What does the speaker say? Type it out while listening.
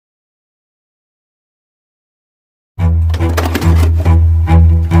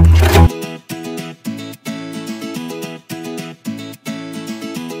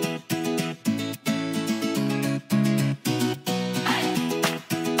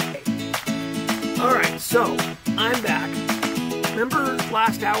So, I'm back. Remember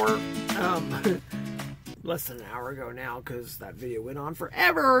last hour? Less than an hour ago now, because that video went on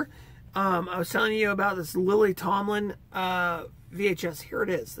forever. I was telling you about this Lily Tomlin VHS. Here it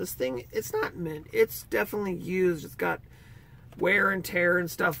is. This thing, it's not mint. It's definitely used. It's got wear and tear and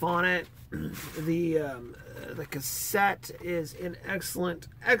stuff on it. The cassette is in excellent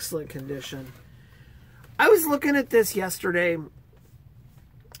condition. I was looking at this yesterday,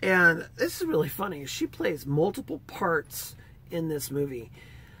 and this is really funny. She plays multiple parts in this movie.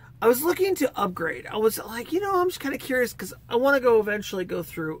 I was looking to upgrade. I was like, I'm just kind of curious because I want to eventually go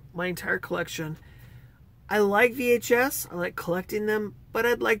through my entire collection. I like VHS. I like collecting them, but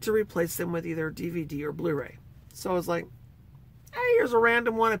I'd like to replace them with either DVD or Blu-ray. So I was like, hey, here's a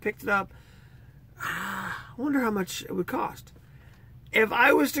random one. I picked it up. I wonder how much it would cost. If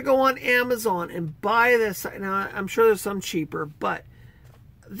I was to go on Amazon and buy this, now I'm sure there's some cheaper, but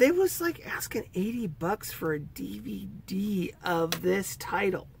they was like asking $80 for a DVD of this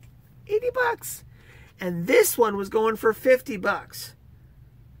title. $80. And this one was going for $50.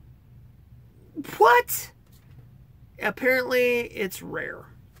 What? Apparently it's rare.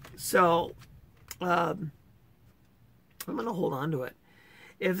 So I'm gonna hold on to it.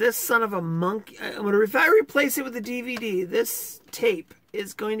 If this son of a monkey, if I replace it with a DVD, this tape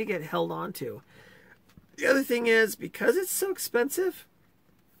is going to get held onto. The other thing is, because it's so expensive,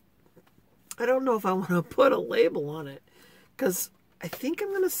 I don't know if I want to put a label on it, because I think I'm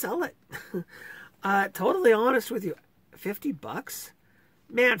going to sell it. Totally honest with you, $50?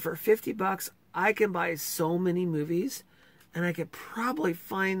 Man, for $50, I can buy so many movies, and I could probably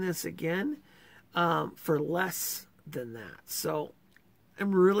find this again for less than that. So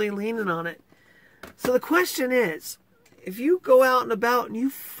I'm really leaning on it. So the question is, if you go out and about and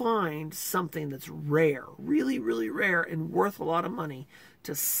you find something that's rare, really, really rare and worth a lot of money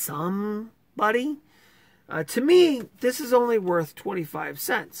to somebody, to me, this is only worth 25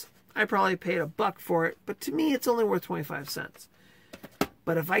 cents. I probably paid $1 for it, but to me, it's only worth 25 cents.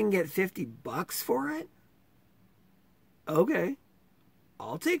 But if I can get $50 for it, okay,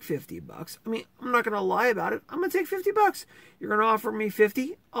 I'll take $50. I mean, I'm not going to lie about it. I'm going to take $50. You're going to offer me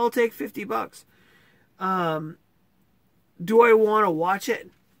 50, I'll take $50. Do I want to watch it?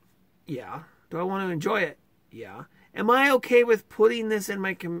 Yeah. Do I want to enjoy it? Yeah. Am I okay with putting this in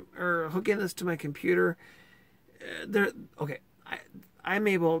my hooking this to my computer? Okay. I'm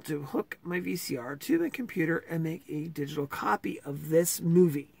able to hook my VCR to my computer and make a digital copy of this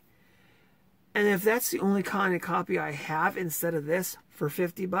movie. And if that's the only kind of copy I have instead of this for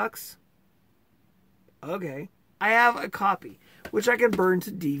 $50, okay. I have a copy, which I can burn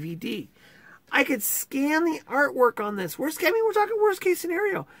to DVD. I could scan the artwork on this. We're talking worst case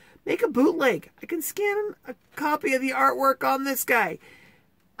scenario. Make a bootleg. I can scan a copy of the artwork on this guy.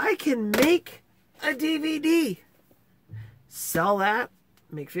 I can make a DVD. Sell that.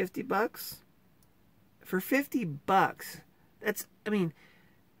 Make $50. For $50, that's,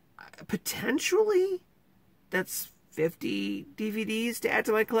 potentially, that's 50 DVDs to add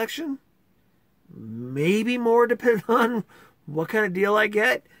to my collection. Maybe more, depending on what kind of deal I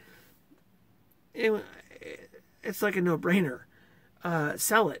get. It's like a no-brainer.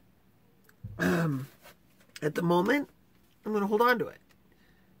 Sell it. At the moment, I'm going to hold on to it.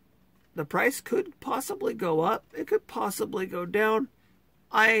 The price could possibly go up. It could possibly go down.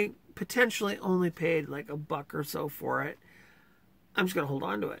 I potentially only paid like $1 or so for it. I'm just going to hold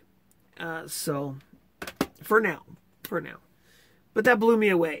on to it. So, for now. But that blew me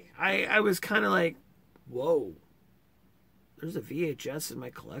away. I was kind of like, whoa. There's a VHS in my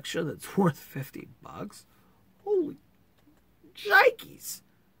collection that's worth $50. Holy jikes.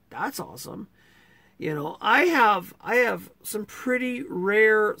 That's awesome. I have some pretty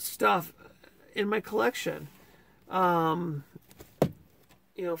rare stuff in my collection. For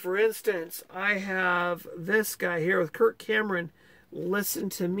instance, I have this guy here with Kirk Cameron,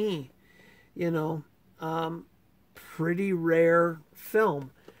 Listen to Me. Pretty rare film.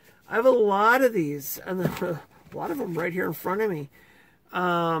 I have a lot of these, and a lot of them right here in front of me.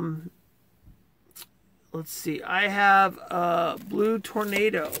 Let's see. I have Blue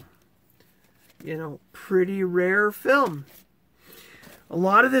Tornado. Pretty rare film. A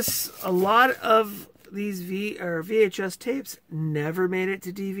lot of these VHS tapes never made it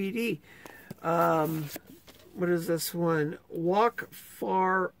to DVD. What is this one?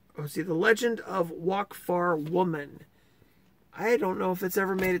 The Legend of Walk Far Woman. I don't know if it's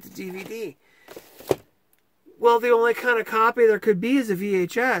ever made it to DVD. Well, the only kind of copy there could be is a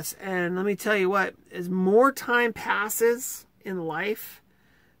VHS. And let me tell you what, as more time passes in life,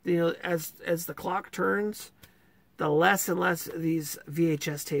 as the clock turns, the less and less these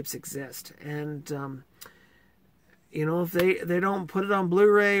VHS tapes exist. And, you know, if they don't put it on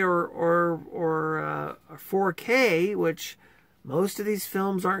Blu-ray or 4K, which most of these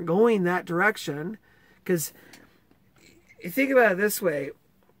films aren't going that direction, because you think about it this way,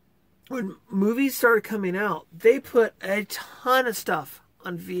 when movies started coming out, they put a ton of stuff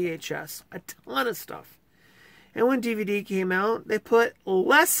on VHS, a ton of stuff. And when DVD came out, they put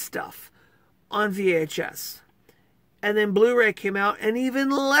less stuff on VHS. And then Blu-ray came out, and even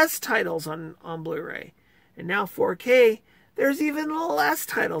less titles on Blu-ray. And now 4K, there's even less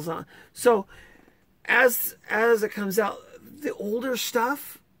titles on. So as it comes out, the older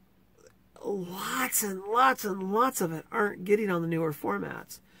stuff, lots and lots and lots of it aren't getting on the newer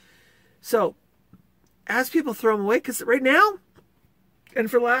formats. So as people throw them away, because right now, and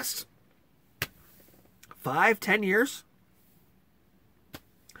for the last 5-10 years,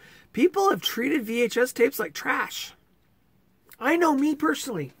 people have treated VHS tapes like trash. I know me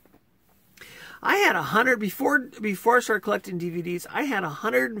personally. I had 100, before I started collecting DVDs, I had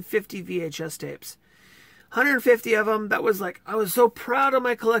 150 VHS tapes. 150 of them, that was like, I was so proud of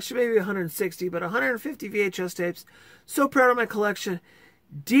my collection, maybe 160, but 150 VHS tapes, so proud of my collection.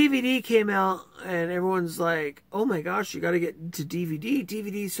 DVD came out, and everyone's like, oh my gosh, you got to get into DVD.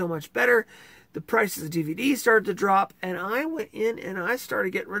 DVD is so much better. The prices of DVD started to drop, and I went in and I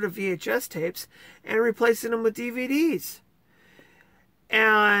started getting rid of VHS tapes and replacing them with DVDs.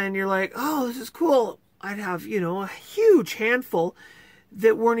 And you're like, oh, this is cool. I'd have, you know, a huge handful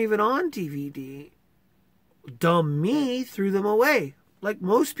that weren't even on DVD. Dumb me threw them away, like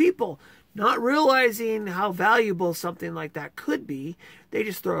most people, not realizing how valuable something like that could be. They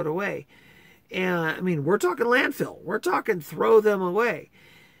just throw it away. And I mean, we're talking landfill. We're talking throw them away.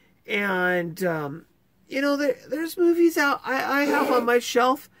 And, you know, there's movies out I have on my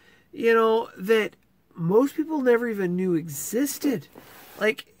shelf, you know, that most people never even knew existed.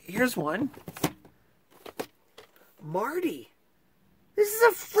 Like, here's one. Marty. This is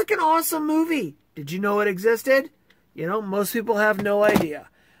a freaking awesome movie. Did you know it existed? You know, most people have no idea.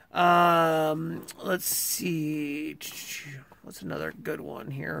 Let's see. What's another good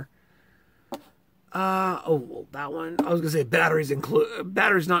one here? Oh, well, that one. I was going to say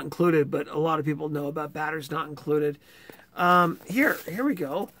batteries not included, but a lot of people know about batteries not included. Here we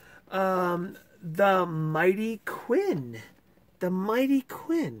go. The Mighty Quinn. The Mighty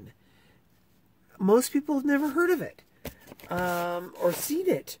Quinn. Most people have never heard of it. Or seen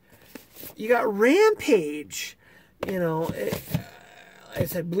it. You got Rampage. You know, like I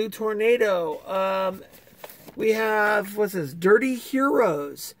said, Blue Tornado. We have, what's this? Dirty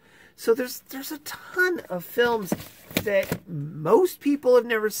Heroes. So there's a ton of films that most people have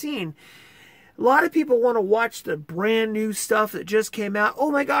never seen. A lot of people want to watch the brand new stuff that just came out.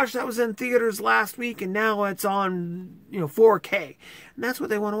 Oh my gosh, that was in theaters last week and now it's on, you know, 4K. And that's what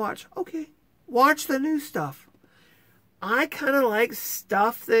they want to watch. Okay, watch the new stuff. I kind of like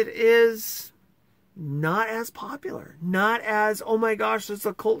stuff that is not as popular. Not as, oh my gosh, there's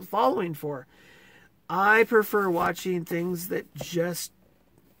a cult following for. I prefer watching things that just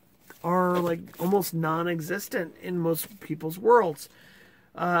are like almost non-existent in most people's worlds.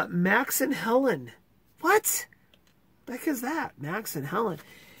 Max and Helen. What the heck is that? Max and Helen.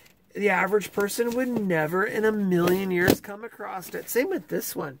 The average person would never in a million years come across it. Same with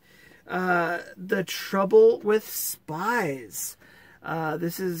this one. The Trouble with Spies.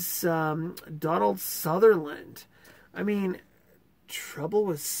 This is Donald Sutherland. I mean, Trouble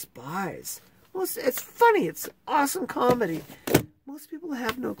with Spies. Well, it's funny. It's awesome comedy. Most people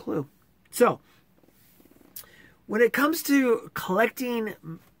have no clue. So, when it comes to collecting,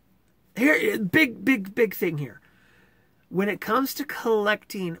 here, big thing here. When it comes to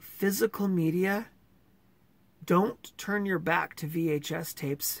collecting physical media, don't turn your back to VHS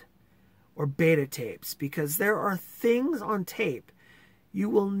tapes or beta tapes, because there are things on tape you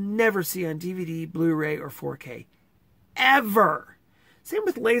will never see on DVD, Blu-ray, or 4K. Ever. Same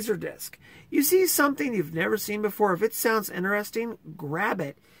with Laserdisc. You see something you've never seen before, if it sounds interesting, grab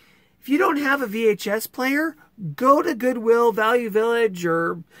it. If you don't have a VHS player, go to Goodwill, Value Village,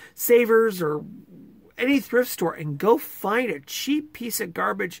 or Savers, or any thrift store and go find a cheap piece of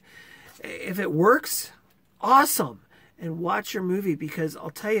garbage. If it works, awesome. And watch your movie, because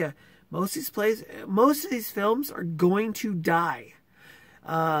I'll tell you, most of these films are going to die.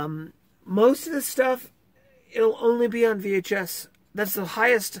 Most of this stuff, it'll only be on VHS. That's the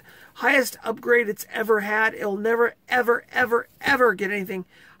highest upgrade it's ever had. It'll never, ever get anything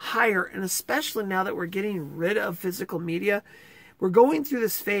higher. And especially now that we're getting rid of physical media, we're going through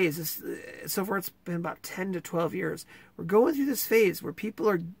this phase. So far, it's been about 10 to 12 years. We're going through this phase where people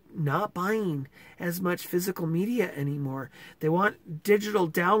are not buying as much physical media anymore. They want digital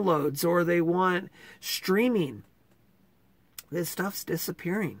downloads, or they want streaming. This stuff's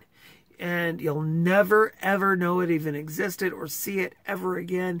disappearing. And you'll never, ever know it even existed or see it ever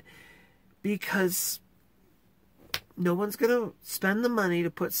again, because no one's going to spend the money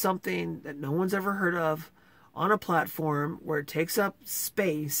to put something that no one's ever heard of on a platform where it takes up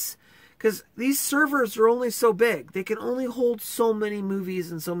space. Because these servers are only so big. They can only hold so many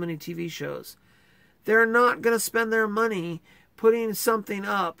movies and so many TV shows. They're not going to spend their money putting something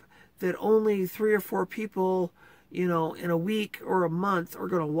up that only 3 or 4 people, you know, in a week or a month are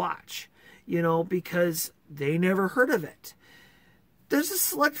going to watch, you know, because they never heard of it. There's a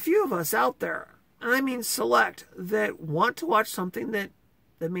select few of us out there, and I mean select, that want to watch something that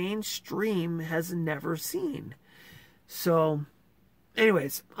the mainstream has never seen. So,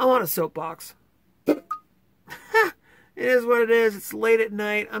 anyways, I'm on a soapbox. It is what it is. It's late at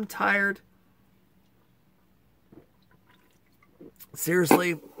night. I'm tired.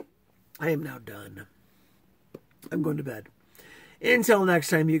 Seriously, I am now done. I'm going to bed. Until next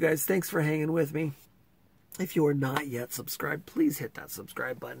time, you guys, thanks for hanging with me. If you are not yet subscribed, please hit that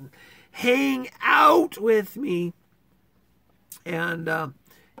subscribe button. Hang out with me. And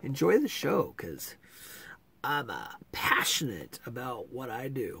enjoy the show, because I'm passionate about what I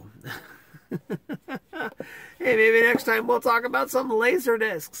do. Hey, maybe next time we'll talk about some laser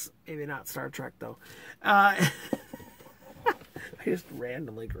discs. Maybe not Star Trek, though. I just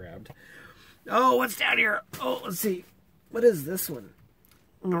randomly grabbed. Oh, what's down here? Oh, let's see. What is this one?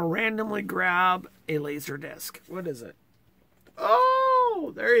 I'm going to randomly grab a laser disc. What is it?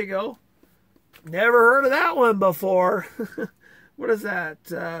 Oh, there you go. Never heard of that one before. What is that?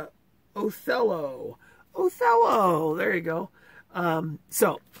 Othello. Othello. There you go.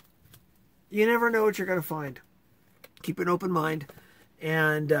 So, you never know what you're going to find. Keep an open mind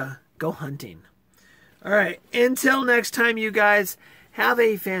and go hunting. All right. Until next time, you guys, have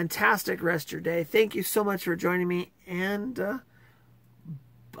a fantastic rest of your day. Thank you so much for joining me, and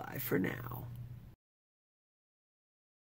bye for now.